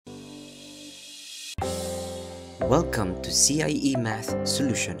Welcome to CIE Math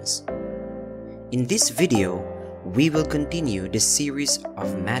Solutions. In this video, we will continue the series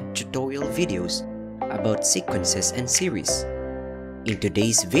of math tutorial videos about sequences and series. In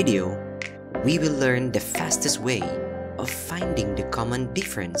today's video, we will learn the fastest way of finding the common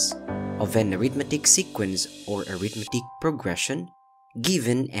difference of an arithmetic sequence or arithmetic progression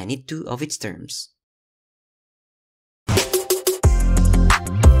given any two of its terms.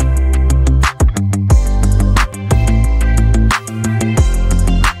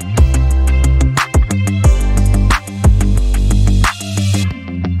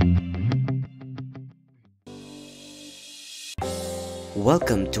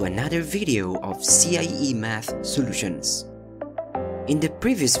 Welcome to another video of CIE Math Solutions. In the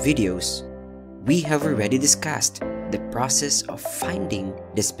previous videos, we have already discussed the process of finding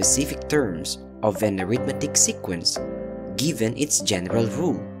the specific terms of an arithmetic sequence given its general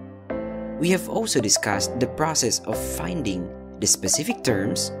rule. We have also discussed the process of finding the specific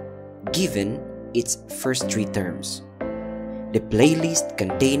terms given its first three terms. The playlist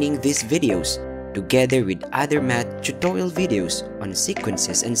containing these videos together with other math tutorial videos on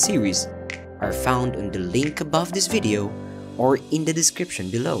sequences and series are found on the link above this video or in the description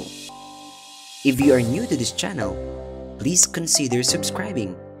below. If you are new to this channel, please consider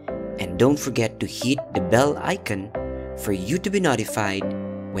subscribing and don't forget to hit the bell icon for you to be notified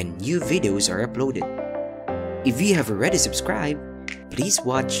when new videos are uploaded. If you have already subscribed, please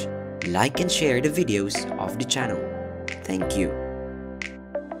watch, like and share the videos of the channel. Thank you.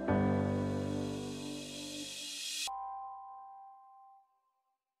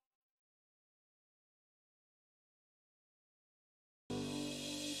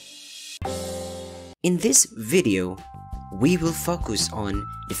 In this video, we will focus on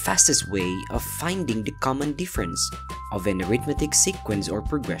the fastest way of finding the common difference of an arithmetic sequence or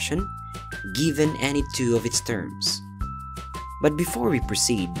progression given any two of its terms. But before we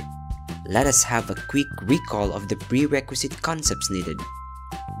proceed, let us have a quick recall of the prerequisite concepts needed.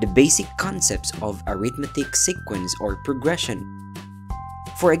 The basic concepts of arithmetic sequence or progression.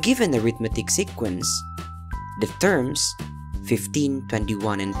 For a given arithmetic sequence, the terms 15,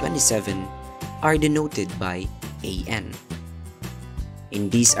 21, and 27 are denoted by AN. In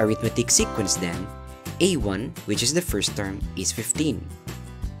this arithmetic sequence then, A1, which is the first term, is 15,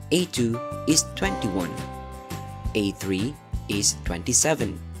 A2 is 21, A3 is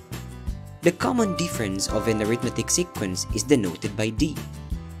 27. The common difference of an arithmetic sequence is denoted by D.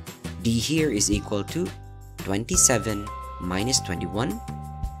 D here is equal to 27 minus 21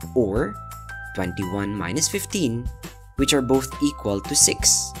 or 21 minus 15, which are both equal to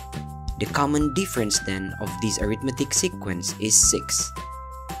 6. The common difference then of this arithmetic sequence is 6.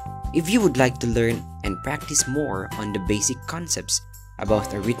 If you would like to learn and practice more on the basic concepts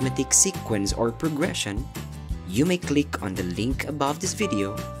about arithmetic sequence or progression, you may click on the link above this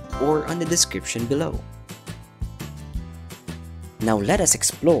video or on the description below. Now let us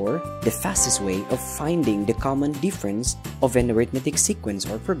explore the fastest way of finding the common difference of an arithmetic sequence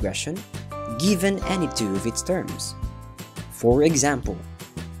or progression given any two of its terms. For example,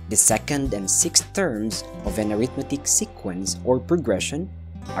 the second and sixth terms of an arithmetic sequence or progression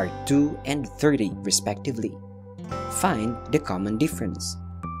are 2 and 30 respectively. Find the common difference.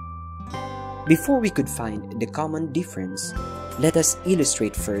 Before we could find the common difference, let us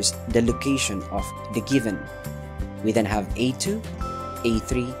illustrate first the location of the given. We then have A2,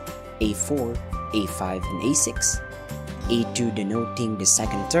 A3, A4, A5, and A6. A2 denoting the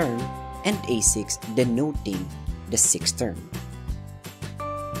second term and A6 denoting the sixth term.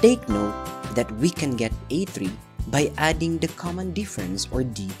 Take note that we can get A3 by adding the common difference or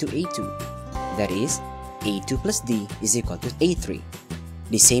D to A2. That is, A2 plus D is equal to A3.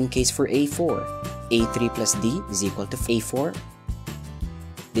 The same case for A4. A3 plus D is equal to A4.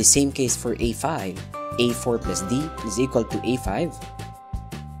 The same case for A5. A4 plus D is equal to A5.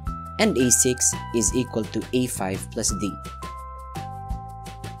 And A6 is equal to A5 plus D.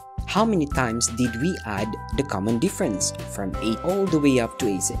 How many times did we add the common difference from A all the way up to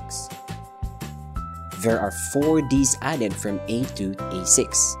A6? There are 4 D's added from A2 to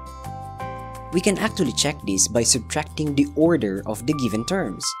A6. We can actually check this by subtracting the order of the given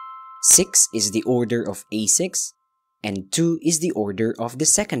terms. 6 is the order of A6 and 2 is the order of the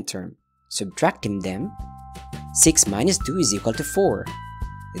second term. Subtracting them, 6 minus 2 is equal to 4.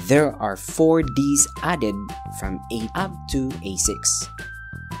 There are 4 D's added from A up to A6.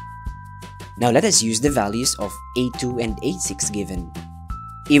 Now let us use the values of A2 and A6 given.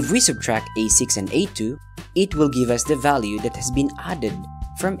 If we subtract A6 and A2, it will give us the value that has been added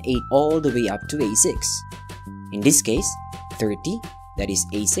from A all the way up to A6. In this case, 30, that is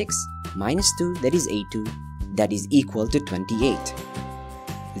A6, minus 2, that is A2, that is equal to 28.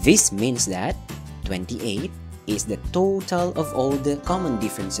 This means that 28 is the total of all the common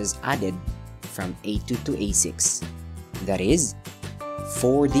differences added from A2 to A6. That is,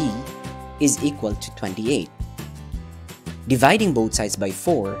 4D is equal to 28. Dividing both sides by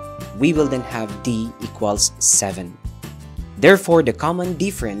 4, we will then have D equals 7. Therefore, the common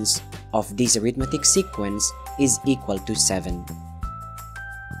difference of this arithmetic sequence is equal to 7.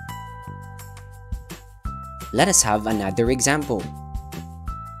 Let us have another example.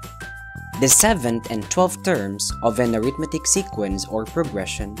 The 7th and 12th terms of an arithmetic sequence or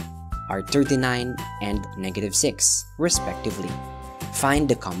progression are 39 and -6, respectively. Find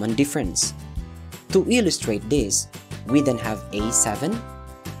the common difference. To illustrate this, we then have A7,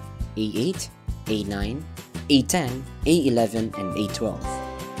 A8, A9, A10, A11, and A12.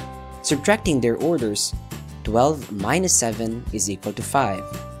 Subtracting their orders, 12 minus 7 is equal to 5.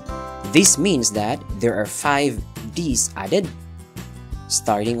 This means that there are 5 D's added,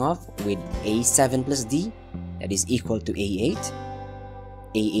 starting off with A7 plus D, that is equal to A8,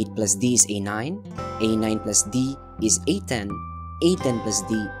 A8 plus D is A9, A9 plus D is A10, A10 plus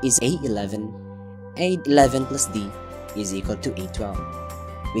D is A11, A11 plus D is equal to A12.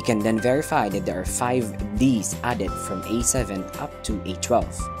 We can then verify that there are 5 D's added from A7 up to A12.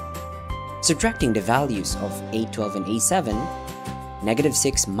 Subtracting the values of A12 and A7,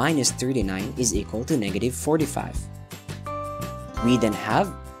 -6 minus 39 is equal to -45. We then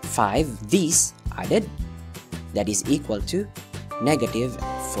have 5 D's added, that is equal to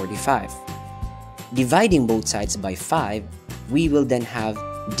 -45. Dividing both sides by 5, we will then have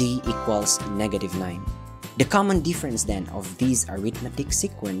D equals -9. The common difference then of these arithmetic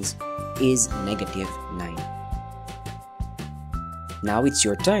sequence is -9. Now it's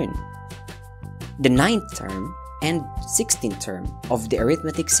your turn. The 9th term and 16th term of the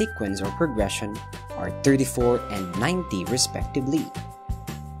arithmetic sequence or progression are 34 and 90 respectively.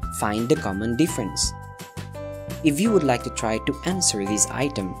 Find the common difference. If you would like to try to answer this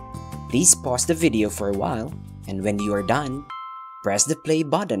item, please pause the video for a while, and when you are done, press the play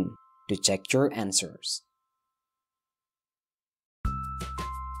button to check your answers.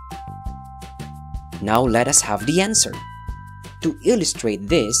 Now let us have the answer. To illustrate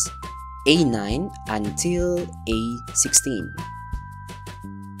this, A9 until A16.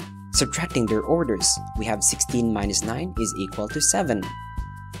 Subtracting their orders, we have 16 minus 9 is equal to 7.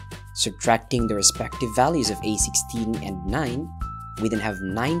 Subtracting the respective values of A16 and 9, we then have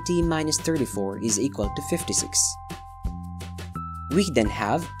 90 minus 34 is equal to 56. We then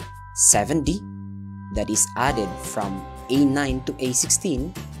have 7D, that is added from A9 to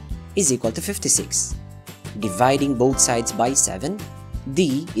A16, is equal to 56. Dividing both sides by 7,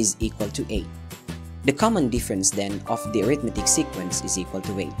 D is equal to 8. The common difference then of the arithmetic sequence is equal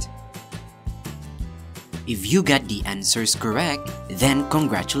to 8. If you got the answers correct, then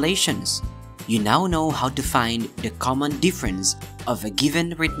congratulations! You now know how to find the common difference of a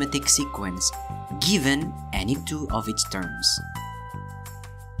given arithmetic sequence given any two of its terms.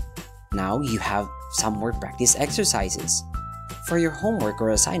 Now you have some more practice exercises. For your homework or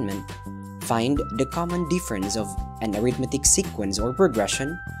assignment, find the common difference of an arithmetic sequence or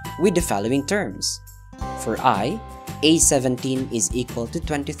progression with the following terms. For I, A17 is equal to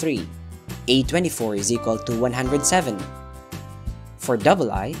 23, A24 is equal to 107. For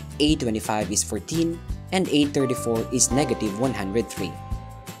double I, A25 is 14, and A34 is -103.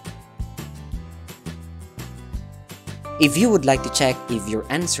 If you would like to check if your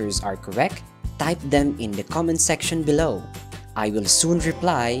answers are correct, type them in the comment section below. I will soon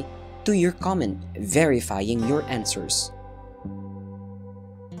reply to your comment verifying your answers.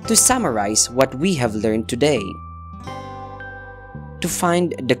 To summarize what we have learned today, to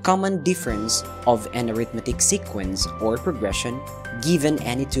find the common difference of an arithmetic sequence or progression given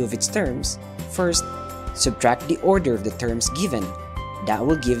any two of its terms, first, subtract the order of the terms given. That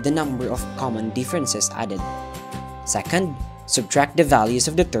will give the number of common differences added. Second, subtract the values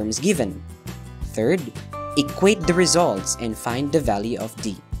of the terms given. Third, equate the results and find the value of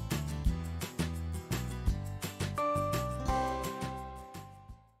D.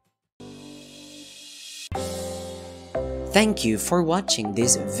 Thank you for watching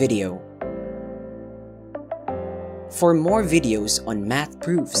this video. For more videos on math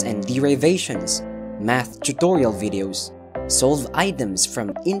proofs and derivations, math tutorial videos, solve items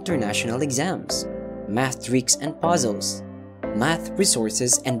from international exams, math tricks and puzzles, math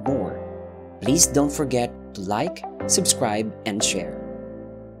resources, and more, please don't forget to like, subscribe, and share.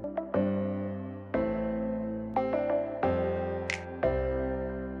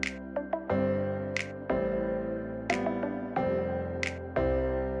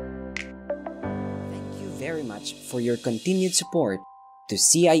 Thank you very much for your continued support to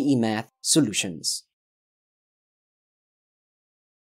CIE Math Solutions.